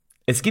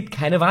Es gibt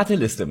keine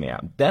Warteliste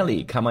mehr.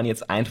 DALL-E kann man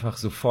jetzt einfach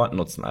sofort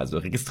nutzen, also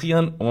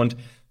registrieren und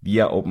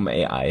via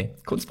OpenAI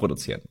Kunst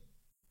produzieren.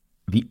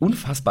 Wie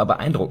unfassbar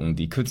beeindruckend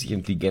die künstliche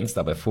Intelligenz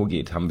dabei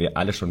vorgeht, haben wir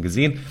alle schon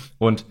gesehen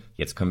und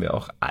jetzt können wir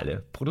auch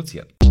alle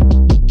produzieren.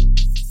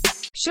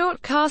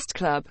 Shortcast Club